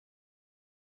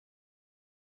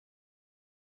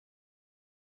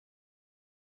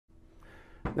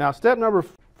Now step number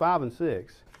 5 and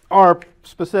 6 are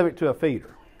specific to a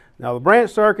feeder. Now the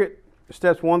branch circuit,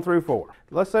 steps 1 through 4.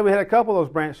 Let's say we had a couple of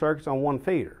those branch circuits on one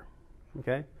feeder.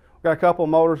 Okay, we've got a couple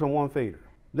of motors on one feeder.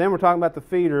 Then we're talking about the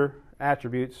feeder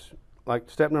attributes, like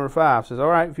step number 5 says, all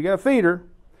right, if you got a feeder,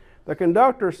 the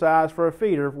conductor size for a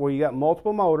feeder where you got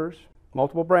multiple motors,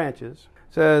 multiple branches,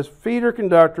 says feeder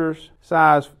conductors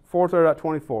size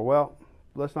 430.24. Well,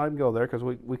 let's not even go there because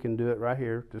we can do it right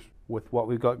here just with what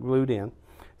we've got glued in. It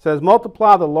says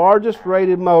multiply the largest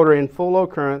rated motor in full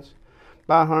load currents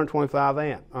by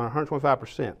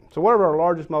 125%. So whatever our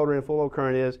largest motor in full load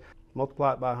current is,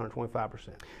 multiply it by 125%.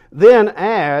 Then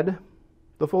add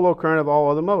the full load current of all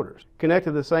other motors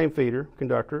connected to the same feeder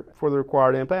conductor for the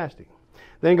required ampacity.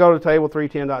 Then go to table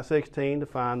 310.16 to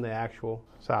find the actual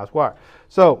size wire.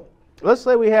 So let's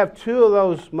say we have 2 of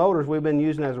those motors we've been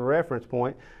using as a reference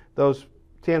point, those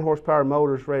 10 horsepower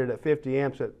motors rated at 50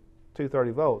 amps at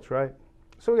 230 volts, right?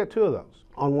 So we got 2 of those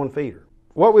on one feeder.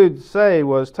 What we'd say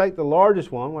was take the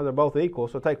largest one, where they're both equal,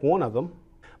 so take one of them,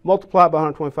 multiply it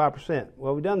by 125%.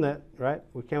 Well, we've done that, right?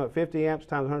 We came up 50 amps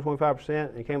times 125%,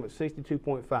 and it came up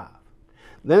 62.5.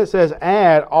 Then it says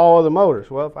add all of the motors.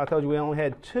 Well, if I told you we only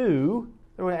had 2,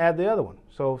 then we're going to add the other one.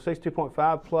 So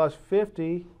 62.5 plus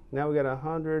 50, now we got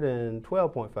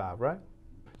 112.5, right?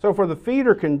 So for the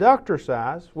feeder conductor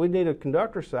size, we need a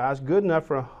conductor size good enough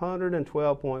for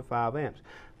 112.5 amps.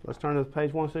 Let's turn to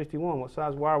page 161. What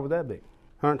size wire would that be?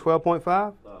 112.5?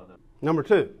 No. Number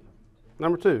 2.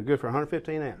 Number 2, good for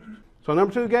 115 amps. So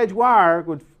number 2 gauge wire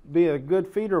would be a good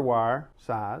feeder wire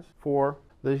size for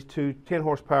these 2 10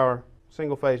 horsepower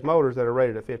single phase motors that are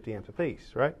rated at 50 amps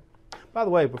apiece, right? By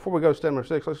the way, before we go to step number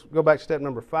 6, let's go back to step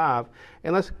number 5,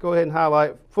 and let's go ahead and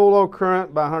highlight full load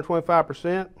current by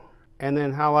 125%, and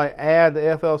then highlight add the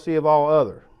FLC of all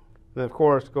other. Then of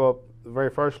course go up the very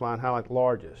first line, highlight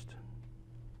largest.